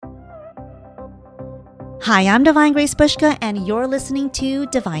Hi, I'm Divine Grace Bushka, and you're listening to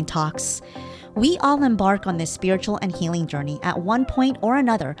Divine Talks. We all embark on this spiritual and healing journey at one point or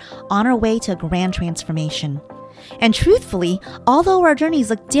another on our way to a grand transformation. And truthfully, although our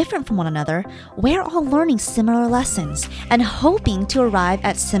journeys look different from one another, we're all learning similar lessons and hoping to arrive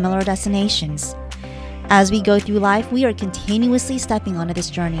at similar destinations. As we go through life, we are continuously stepping onto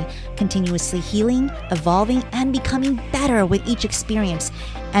this journey, continuously healing, evolving, and becoming better with each experience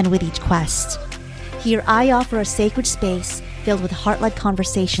and with each quest. Here, I offer a sacred space filled with heart-led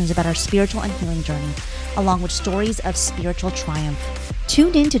conversations about our spiritual and healing journey, along with stories of spiritual triumph.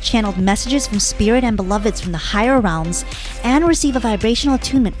 Tune in to channeled messages from spirit and beloveds from the higher realms and receive a vibrational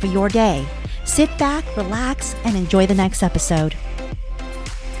attunement for your day. Sit back, relax, and enjoy the next episode.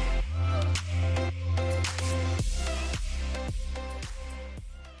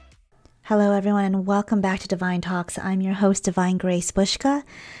 Hello, everyone, and welcome back to Divine Talks. I'm your host, Divine Grace Bushka.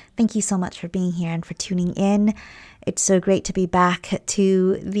 Thank you so much for being here and for tuning in. It's so great to be back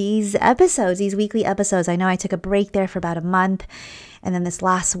to these episodes, these weekly episodes. I know I took a break there for about a month, and then this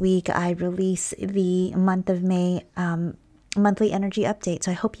last week I released the month of May monthly energy update.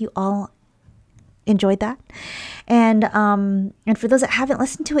 So I hope you all enjoyed that. And for those that haven't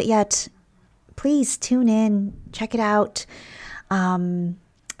listened to it yet, please tune in, check it out.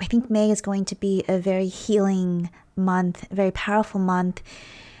 I think May is going to be a very healing month, a very powerful month.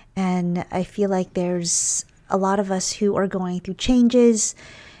 And I feel like there's a lot of us who are going through changes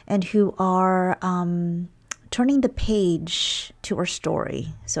and who are turning the page to our story,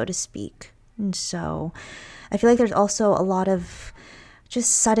 so to speak. And so I feel like there's also a lot of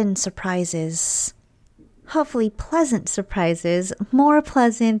just sudden surprises, hopefully pleasant surprises, more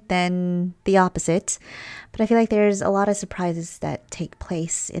pleasant than the opposite. But I feel like there's a lot of surprises that take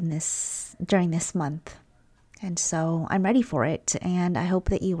place during this month. And so I'm ready for it, and I hope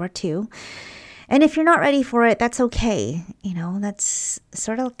that you are too. And if you're not ready for it, that's okay. You know, that's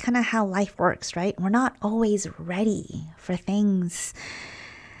sort of kind of how life works, right? We're not always ready for things,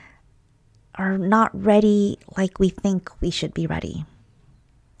 or not ready like we think we should be ready.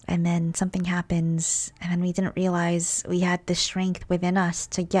 And then something happens, and then we didn't realize we had the strength within us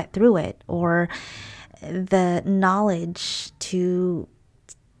to get through it, or the knowledge to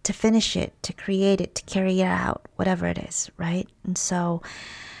finish it, to create it, to carry it out, whatever it is, right? And so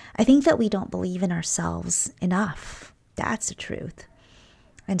I think that we don't believe in ourselves enough. That's the truth.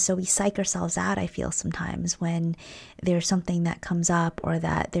 And so we psych ourselves out, I feel sometimes, when there's something that comes up, or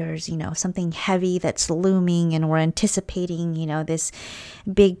that there's, something heavy that's looming, and we're anticipating, this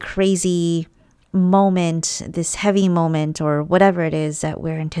big crazy moment, this heavy moment, or whatever it is that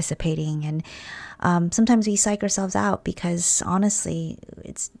we're anticipating. And sometimes we psych ourselves out because honestly,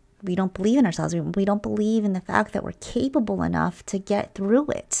 we don't believe in ourselves. We don't believe in the fact that we're capable enough to get through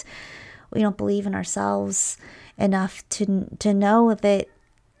it. We don't believe in ourselves enough to know that,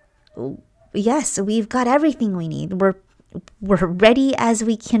 yes, we've got everything we need. We're ready as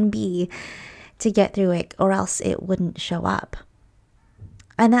we can be to get through it, or else it wouldn't show up.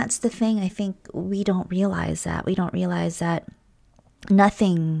 And that's the thing. I think we don't realize that. We don't realize that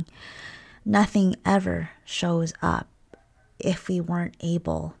nothing ever shows up if we weren't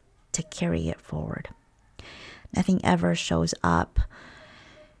able to carry it forward. Nothing ever shows up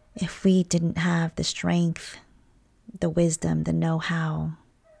if we didn't have the strength, the wisdom, the know-how,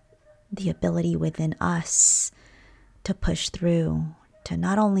 the ability within us to push through, to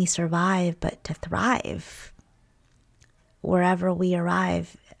not only survive, but to thrive wherever we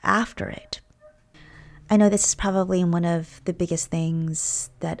arrive after it. I know this is probably one of the biggest things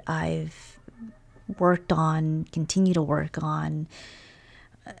that I've worked on, continue to work on,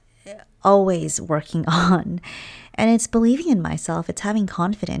 always working on. And it's believing in myself. It's having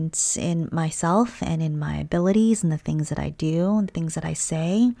confidence in myself and in my abilities and the things that I do and the things that I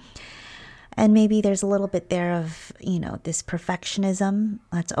say. And maybe there's a little bit there of, this perfectionism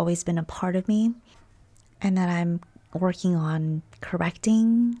that's always been a part of me and that I'm working on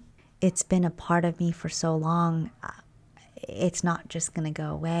correcting. It's been a part of me for so long. It's not just going to go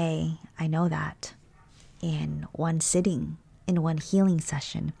away. I know that in one sitting, in one healing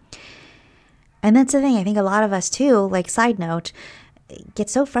session. And that's the thing. I think a lot of us too, like side note, get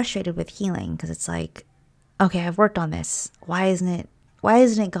so frustrated with healing because it's like, okay, I've worked on this. Why isn't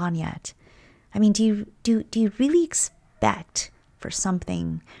it gone yet? I mean, do you really expect for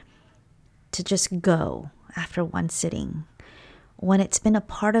something to just go after one sitting when it's been a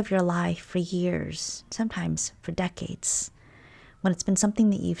part of your life for years, sometimes for decades? When it's been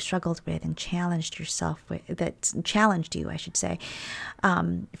something that you've struggled with and challenged yourself with, that's challenged you, I should say,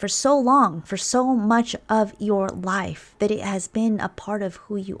 for so long, for so much of your life, that it has been a part of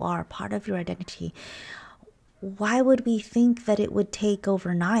who you are, part of your identity. why would we think that it would take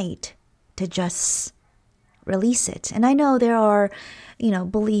overnight to just release it? And I know there are,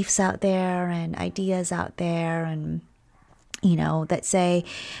 beliefs out there and ideas out there and, that say,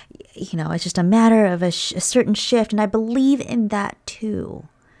 it's just a matter of a certain shift. And I believe in that too.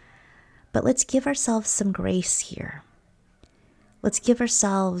 But let's give ourselves some grace here. Let's give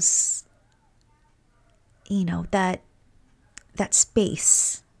ourselves, that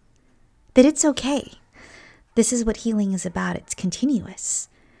space, that it's okay. This is what healing is about. It's continuous.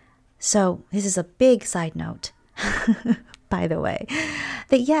 So this is a big side note, by the way,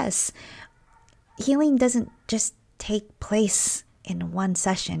 that yes, healing doesn't just take place in one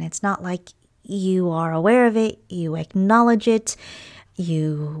session. It's not like you are aware of it, you acknowledge it,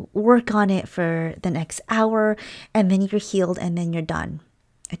 you work on it for the next hour, and then you're healed and then you're done.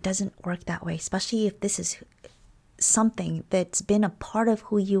 It doesn't work that way, especially if this is something that's been a part of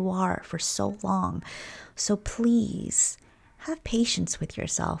who you are for so long. So please have patience with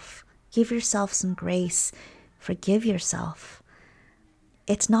yourself. Give yourself some grace. Forgive yourself.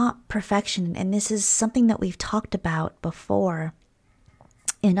 It's not perfection, and this is something that we've talked about before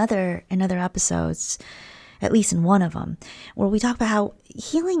in other episodes, at least in one of them, where we talk about how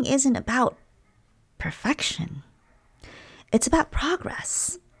healing isn't about perfection. It's about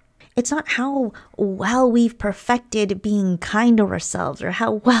progress. It's not how well we've perfected being kind to ourselves or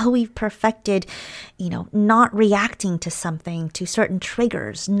how well we've perfected, not reacting to something, to certain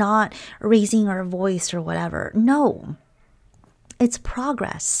triggers, not raising our voice or whatever. No, it's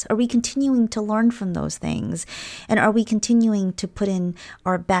progress. Are we continuing to learn from those things? And are we continuing to put in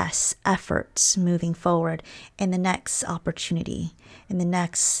our best efforts moving forward in the next opportunity, in the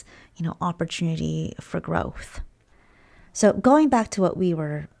next, opportunity for growth? So going back to what we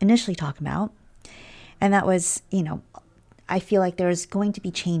were initially talking about, and that was, I feel like there's going to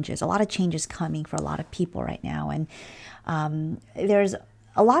be changes, a lot of changes coming for a lot of people right now. And there's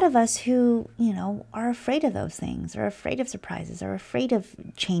a lot of us who, are afraid of those things, are afraid of surprises, are afraid of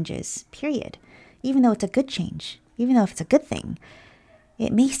changes, period. Even though it's a good change, even though if it's a good thing,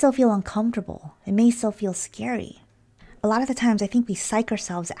 it may still feel uncomfortable. It may still feel scary. A lot of the times I think we psych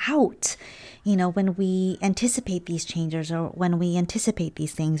ourselves out, when we anticipate these changes or when we anticipate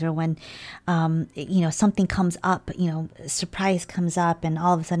these things or when, something comes up, surprise comes up and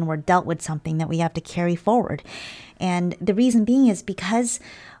all of a sudden we're dealt with something that we have to carry forward. And the reason being is because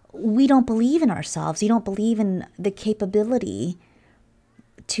we don't believe in ourselves. We don't believe in the capability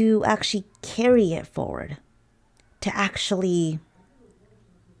to actually carry it forward, to actually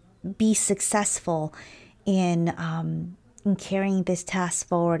be successful in carrying this task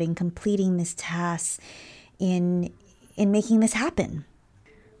forward, in completing this task, in making this happen,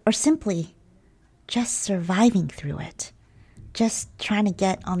 or simply just surviving through it, just trying to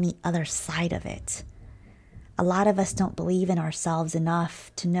get on the other side of it. A lot of us don't believe in ourselves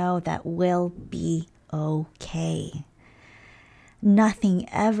enough to know that we'll be okay. Nothing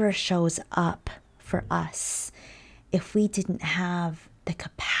ever shows up for us if we didn't have the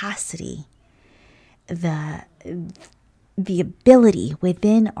capacity, the ability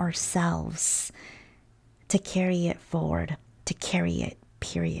within ourselves to carry it forward, to carry it,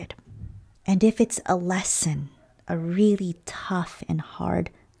 period. And if it's a lesson, a really tough and hard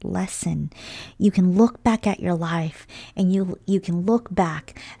lesson, you can look back at your life and you can look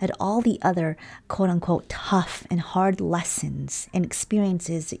back at all the other quote unquote tough and hard lessons and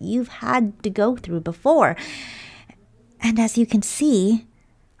experiences that you've had to go through before. And as you can see,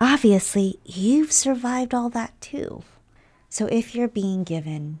 obviously, you've survived all that too. So if you're being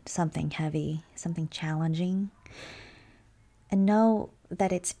given something heavy, something challenging, and know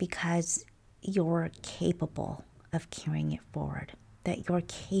that it's because you're capable of carrying it forward, that you're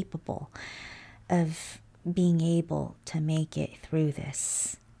capable of being able to make it through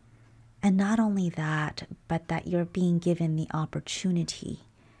this. And not only that, but that you're being given the opportunity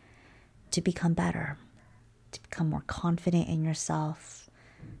to become better, to become more confident in yourself,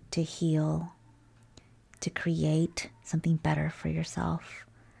 to heal, to create something better for yourself.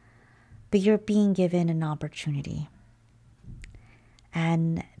 But you're being given an opportunity.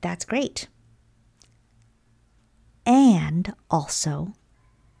 And that's great. And also,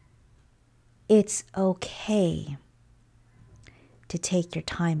 it's okay to take your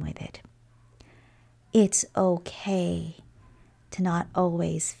time with it. It's okay to not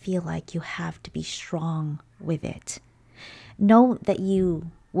always feel like you have to be strong with it. Know that you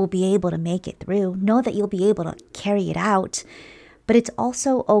will be able to make it through. Know that you'll be able to carry it out. But it's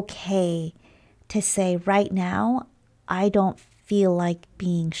also okay to say, right now, I don't feel like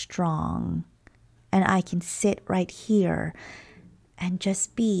being strong. And I can sit right here and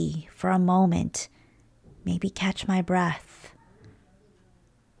just be for a moment Maybe catch my breath.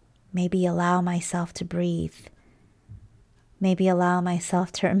 Maybe allow myself to breathe. Maybe allow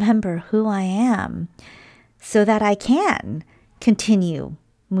myself to remember who I am so that I can continue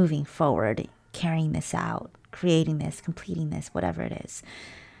moving forward, carrying this out, creating this, completing this, whatever it is.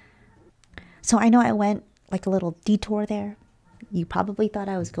 So I know I went like a little detour there. You probably thought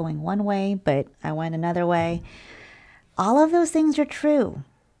I was going one way, but I went another way. All of those things are true.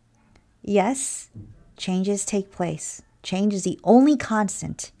 Yes, changes take place. Change is the only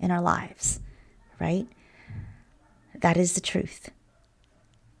constant in our lives, right? That is the truth.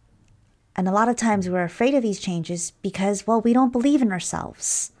 And a lot of times we're afraid of these changes because, well, we don't believe in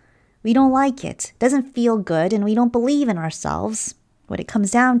ourselves. We don't like it. It doesn't feel good, and we don't believe in ourselves, what it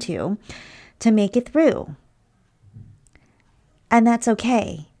comes down to make it through. And that's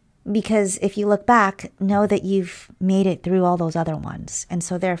okay, because if you look back, know that you've made it through all those other ones. And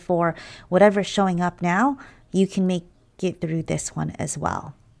so therefore, whatever's showing up now, you can make it through this one as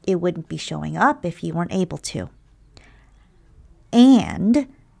well. It wouldn't be showing up if you weren't able to. And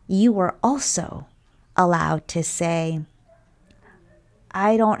you were also allowed to say,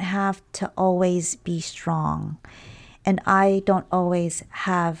 I don't have to always be strong, and I don't always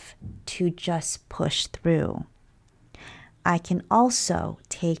have to just push through. I can also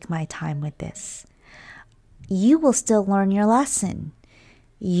take my time with this. You will still learn your lesson.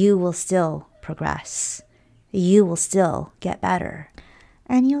 You will still progress. You will still get better,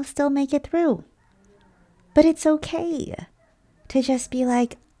 and you'll still make it through. But it's okay to just be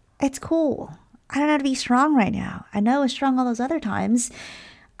like, it's cool. I don't have to be strong right now. I know I was strong all those other times.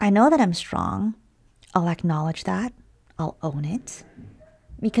 I know that I'm strong. I'll acknowledge that. I'll own it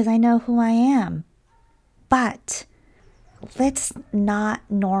because I know who I am. But let's not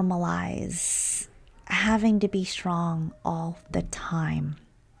normalize having to be strong all the time,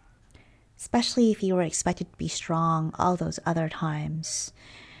 especially if you were expected to be strong all those other times.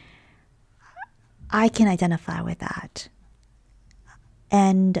 I can identify with that.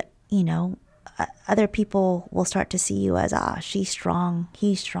 And, other people will start to see you as, she's strong,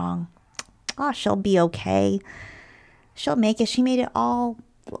 he's strong. She'll be okay. She'll make it. She made it all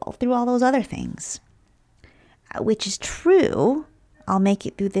through all those other things. Which is true. I'll make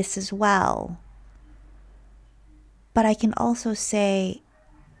it through this as well. But I can also say,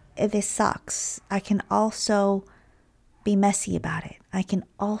 this sucks. I can also be messy about it. I can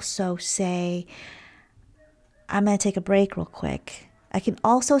also say, I'm going to take a break real quick. I can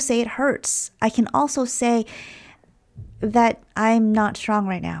also say it hurts. I can also say that I'm not strong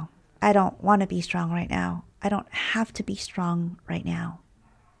right now. I don't want to be strong right now. I don't have to be strong right now.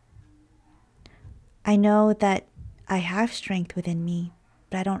 I know that I have strength within me,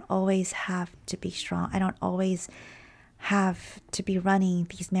 but I don't always have to be strong. I don't always have to be running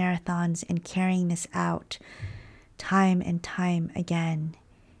these marathons and carrying this out time and time again,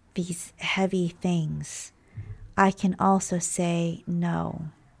 these heavy things. I can also say no.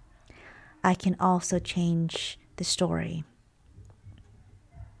 I can also change the story.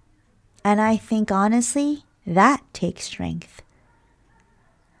 And I think honestly, that takes strength.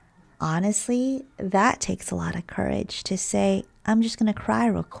 Honestly, that takes a lot of courage to say, I'm just going to cry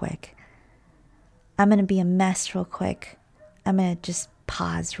real quick. I'm going to be a mess real quick. I'm going to just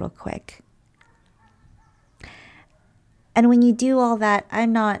pause real quick. And when you do all that,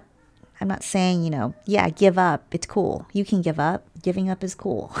 I'm not saying, give up. It's cool. You can give up. Giving up is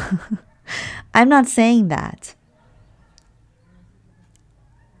cool. I'm not saying that.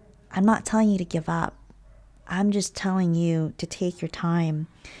 I'm not telling you to give up. I'm just telling you to take your time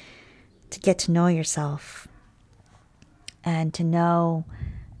to get to know yourself and to know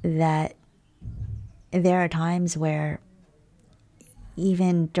that there are times where,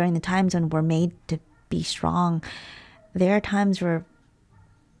 even during the times when we're made to be strong, there are times where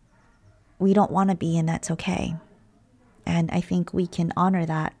we don't want to be, and that's okay. And I think we can honor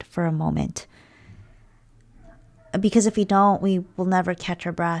that for a moment. Because if we don't, we will never catch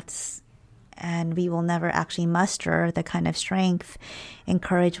our breaths, and we will never actually muster the kind of strength and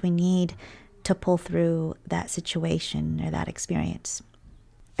courage we need to pull through that situation or that experience.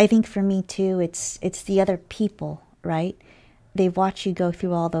 I think for me too, it's the other people, right? They've watched you go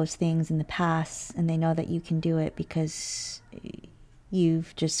through all those things in the past, and they know that you can do it because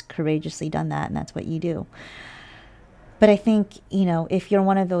you've just courageously done that, and that's what you do. But I think, if you're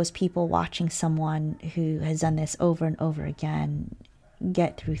one of those people watching someone who has done this over and over again,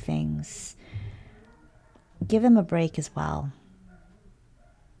 get through things, give them a break as well.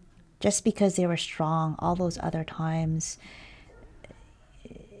 Just because they were strong all those other times,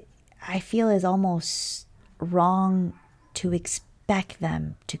 I feel is almost wrong to expect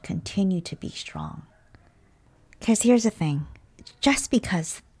them to continue to be strong. Because here's the thing, just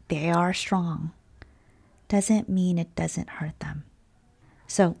because they are strong doesn't mean it doesn't hurt them.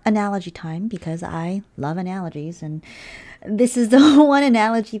 So analogy time, because I love analogies, and this is the one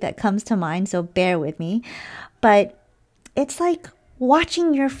analogy that comes to mind, so bear with me. But it's like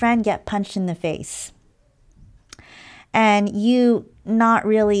watching your friend get punched in the face and you not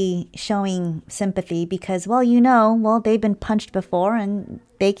really showing sympathy because, they've been punched before and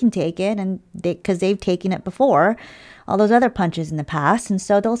they can take it, and because they've taken it before, all those other punches in the past, and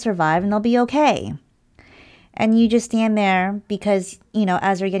so they'll survive and they'll be okay. And you just stand there because,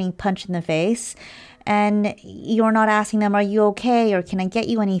 as you're getting punched in the face, and you're not asking them, are you okay? Or can I get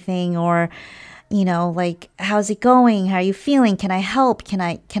you anything? Or, how's it going? How are you feeling? Can I help? Can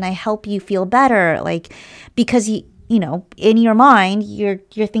I help you feel better? Because in your mind,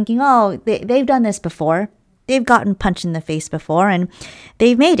 you're thinking, oh, they've done this before. They've gotten punched in the face before and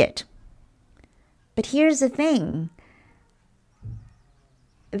they've made it. But here's the thing.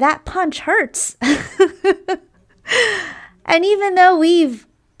 That punch hurts. And even though we've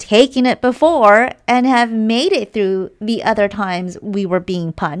taken it before and have made it through the other times we were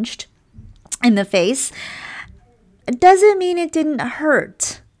being punched in the face, it doesn't mean it didn't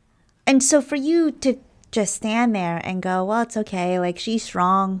hurt. And so for you to just stand there and go, well, it's okay. She's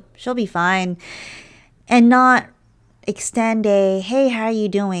strong. She'll be fine. And not extend a, hey, how are you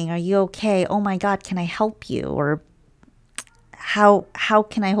doing? Are you okay? Oh my God, can I help you? Or how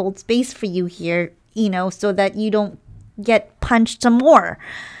can I hold space for you here, so that you don't get punched some more?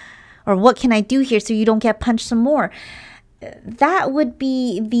 Or what can I do here so you don't get punched some more? That would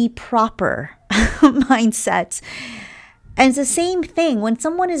be the proper mindset. And it's the same thing when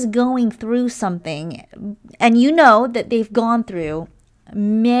someone is going through something and you know that they've gone through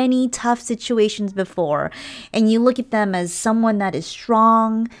many tough situations before, and you look at them as someone that is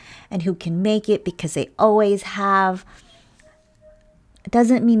strong and who can make it because they always have. It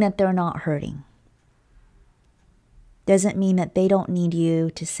doesn't mean that they're not hurting. Doesn't mean that they don't need you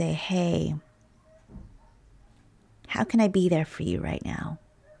to say, hey, how can I be there for you right now?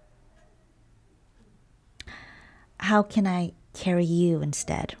 How can I carry you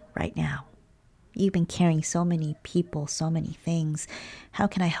instead right now? You've been carrying so many people, so many things. How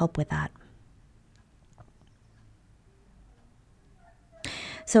can I help with that?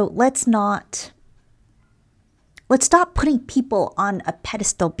 So let's stop putting people on a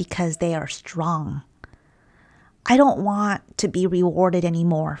pedestal because they are strong. I don't want to be rewarded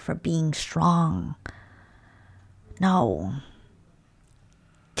anymore for being strong. No.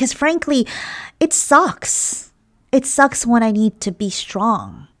 Because frankly, it sucks. It sucks when I need to be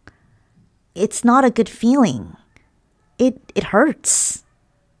strong. It's not a good feeling. It hurts.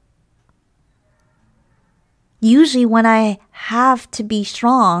 Usually when I have to be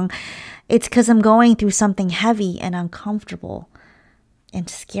strong, it's because I'm going through something heavy and uncomfortable and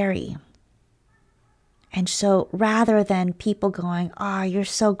scary. And so rather than people going, oh, you're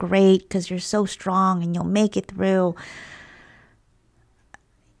so great because you're so strong and you'll make it through,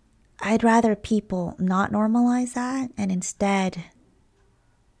 I'd rather people not normalize that and instead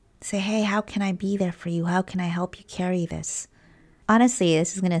say, hey, how can I be there for you? How can I help you carry this? Honestly,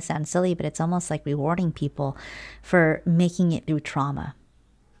 this is going to sound silly, but it's almost like rewarding people for making it through trauma.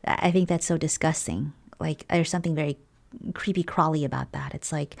 I think that's so disgusting. There's something very creepy crawly about that.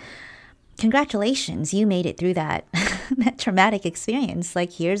 It's like, congratulations, you made it through that that traumatic experience.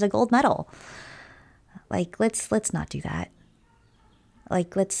 Here's a gold medal. Let's not do that.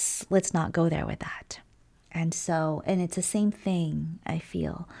 Let's not go there with that. And it's the same thing I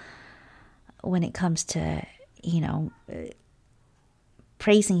feel when it comes to,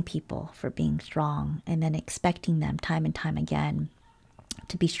 praising people for being strong and then expecting them time and time again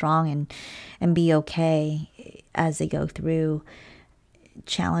to be strong and be okay as they go through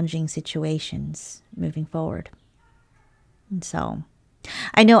challenging situations moving forward. And so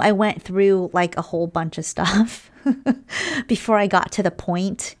I know I went through a whole bunch of stuff before I got to the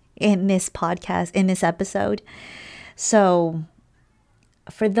point in this podcast, in this episode. So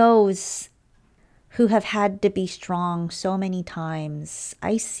for those who have had to be strong so many times,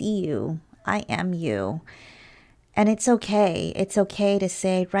 I see you. I am you. And it's okay. It's okay to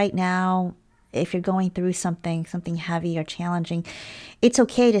say right now, if you're going through something heavy or challenging, it's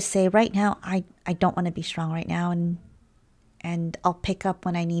okay to say right now, I don't want to be strong right now, and I'll pick up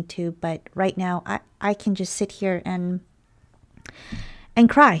when I need to. But right now, I can just sit here and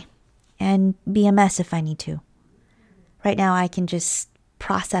cry and be a mess if I need to. Right now, I can just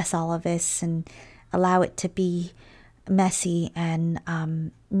process all of this and allow it to be messy and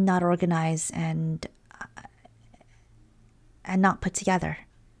not organized and not put together.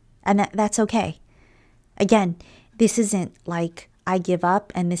 And that's okay. Again, this isn't like I give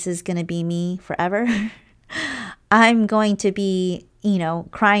up and this is going to be me forever. I'm going to be,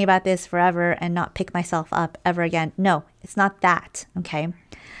 crying about this forever and not pick myself up ever again. No, it's not that, okay?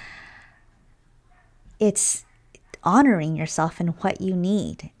 It's honoring yourself and what you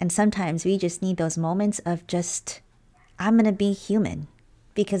need. And sometimes we just need those moments of just, I'm going to be human.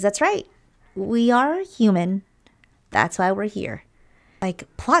 Because that's right. We are human. That's why we're here. Like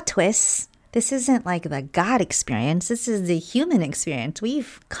plot twists, this isn't like the God experience. This is the human experience.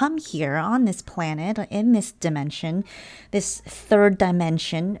 We've come here on this planet, in this dimension, this third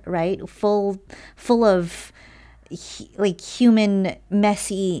dimension, right? Full of like human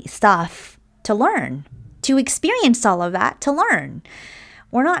messy stuff to learn, to experience all of that, to learn.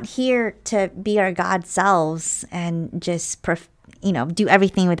 We're not here to be our God selves and just do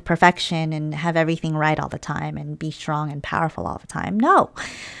everything with perfection and have everything right all the time and be strong and powerful all the time. No,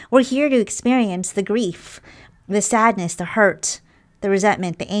 we're here to experience the grief, the sadness, the hurt, the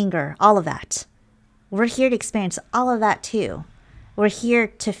resentment, the anger, all of that. We're here to experience all of that too. We're here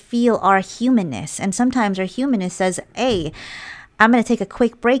to feel our humanness. And sometimes our humanness says, hey, I'm going to take a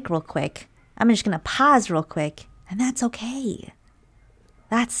quick break real quick. I'm just going to pause real quick. And that's okay.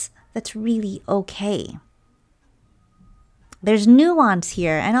 That's really okay. There's nuance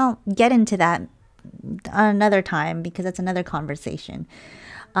here, and I'll get into that another time because that's another conversation.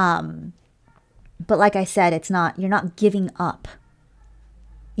 But like I said, you're not giving up.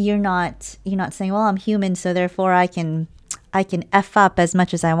 You're not saying, well, I'm human, so therefore I can F up as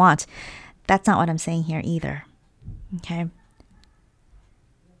much as I want. That's not what I'm saying here either. Okay?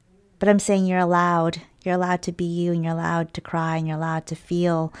 But I'm saying you're allowed to be you, and you're allowed to cry, and you're allowed to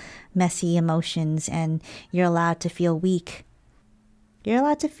feel messy emotions, and you're allowed to feel weak. You're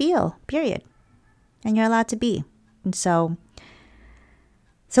allowed to feel, period. And you're allowed to be. And so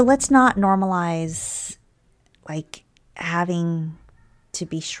let's not normalize like having to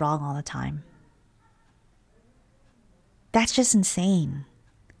be strong all the time. That's just insane.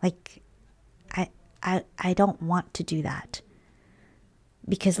 Like I don't want to do that.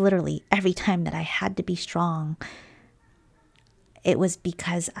 Because literally every time that I had to be strong, it was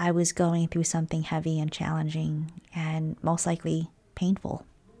because I was going through something heavy and challenging and most likely painful.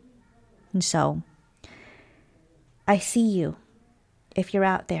 And so I see you if you're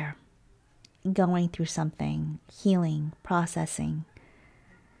out there going through something, healing, processing,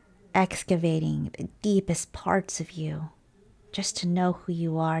 excavating the deepest parts of you, just to know who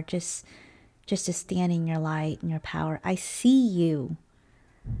you are, just to stand in your light and your power. I see you.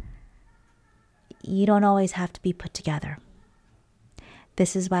 You don't always have to be put together.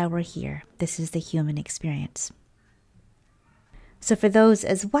 This is why we're here. This is the human experience. So for those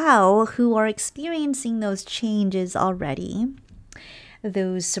as well who are experiencing those changes already,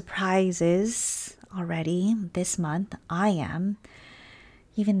 those surprises already this month, I am,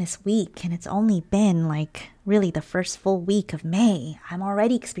 even this week, and it's only been like really the first full week of May, I'm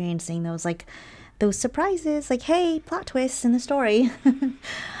already experiencing those surprises, like, hey, plot twists in the story.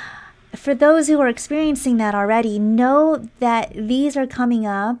 For those who are experiencing that already, know that these are coming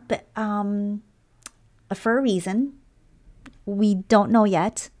up for a reason. We don't know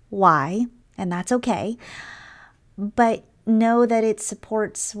yet why, and that's okay. But know that it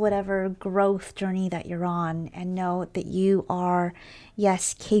supports whatever growth journey that you're on, and know that you are,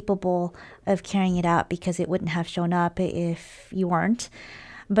 yes, capable of carrying it out, because it wouldn't have shown up if you weren't.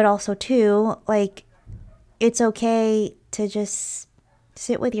 But also, too, like, it's okay to just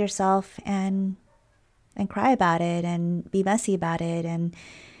sit with yourself and cry about it and be messy about it and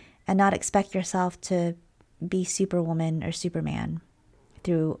not expect yourself to be Superwoman or Superman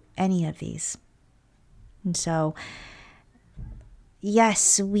through any of these. And so,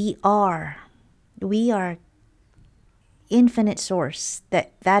 yes, we are infinite source.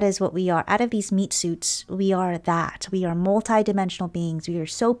 That is what we are. Out of these meat suits, we are that. We are multidimensional beings. We are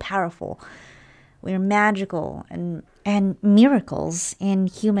so powerful. We are magical and miracles in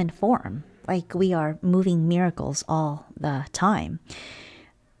human form. Like, we are moving miracles all the time.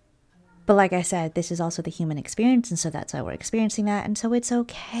 But like I said, this is also the human experience, and so that's why we're experiencing that. And so it's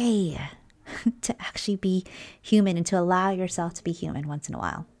okay to actually be human and to allow yourself to be human once in a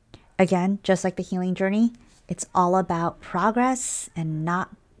while. Again, just like the healing journey, it's all about progress and not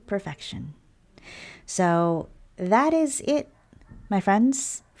perfection. So that is it, my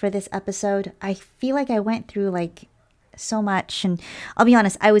friends, for this episode. I feel like I went through like so much, and I'll be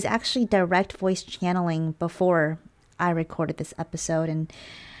honest, I was actually direct voice channeling before I recorded this episode. And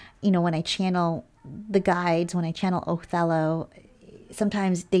when I channel the guides, when I channel Othello,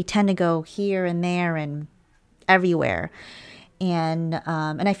 sometimes they tend to go here and there and everywhere. And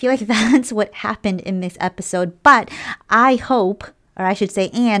I feel like that's what happened in this episode. But I hope, or I should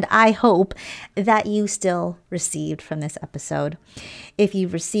say, and I hope that you still received from this episode. If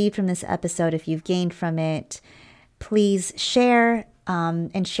you've received from this episode, if you've gained from it, please share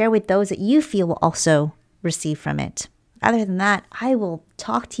and share with those that you feel will also receive from it. Other than that, I will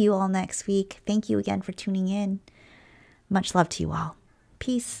talk to you all next week. Thank you again for tuning in. Much love to you all.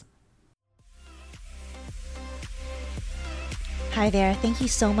 Peace. Hi there. Thank you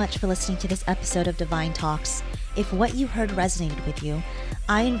so much for listening to this episode of Divine Talks. If what you heard resonated with you,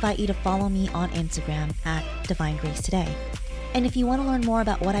 I invite you to follow me on Instagram at Divine Grace Today. And if you want to learn more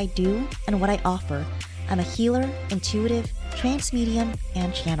about what I do and what I offer, I'm a healer, intuitive, trance medium,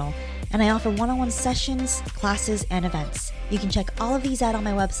 and channel. And I offer one-on-one sessions, classes, and events. You can check all of these out on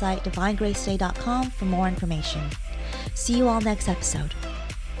my website, divinegracetoday.com, for more information. See you all next episode.